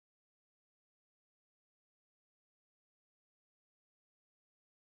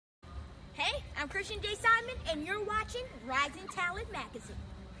Hey, I'm Christian J. Simon, and you're watching Rising Talent Magazine.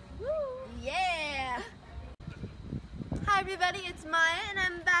 Woo! Yeah! Hi everybody, it's Maya, and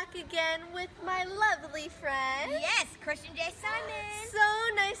I'm back again with my lovely friend. Yes, Christian J. Simon.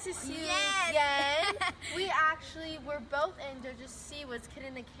 So nice to see you again. Yes. We're both in Doja C was Kid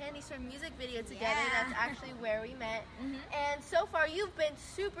in a Candy Store music video together. Yeah. That's actually where we met. And so far you've been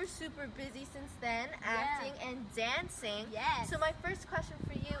super busy since then, acting and dancing. Yes. So my first question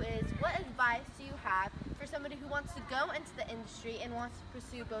for you is, what advice do you have for somebody who wants to go into the industry and wants to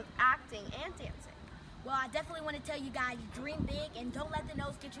pursue both acting and dancing? Well, I definitely want to tell you guys, dream big and don't let the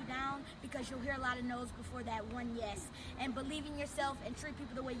no's get you down, because you'll hear a lot of no's before that one yes. And believe in yourself and treat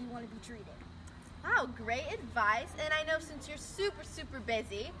people the way you want to be treated. Wow, great advice. And I know since you're super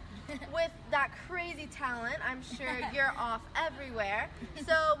busy with that crazy talent, I'm sure you're off everywhere.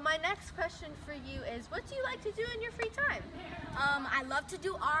 So my next question for you is, what do you like to do in your free time? I love to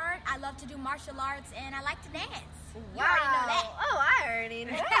do art, I love to do martial arts, and I like to dance. Wow. You already know that. Oh, I already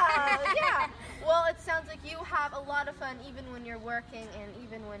know. Yeah. Well, it sounds like you have a lot of fun even when you're working and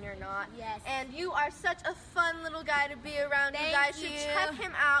even when you're not. Yes. And you are such a fun little guy to be around. Thank you guys you. should check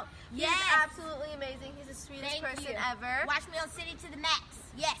him out. Yes. He's absolutely amazing. He's the sweetest person ever. Watch me on City to the Max.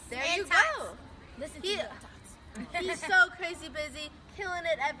 Yes. There and you Tots. go. Listen to the Tots. He's so crazy busy, killing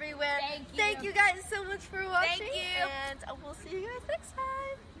it everywhere. Thank you. Thank you guys so much for watching. Thank you. And we'll see you guys next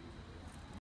time.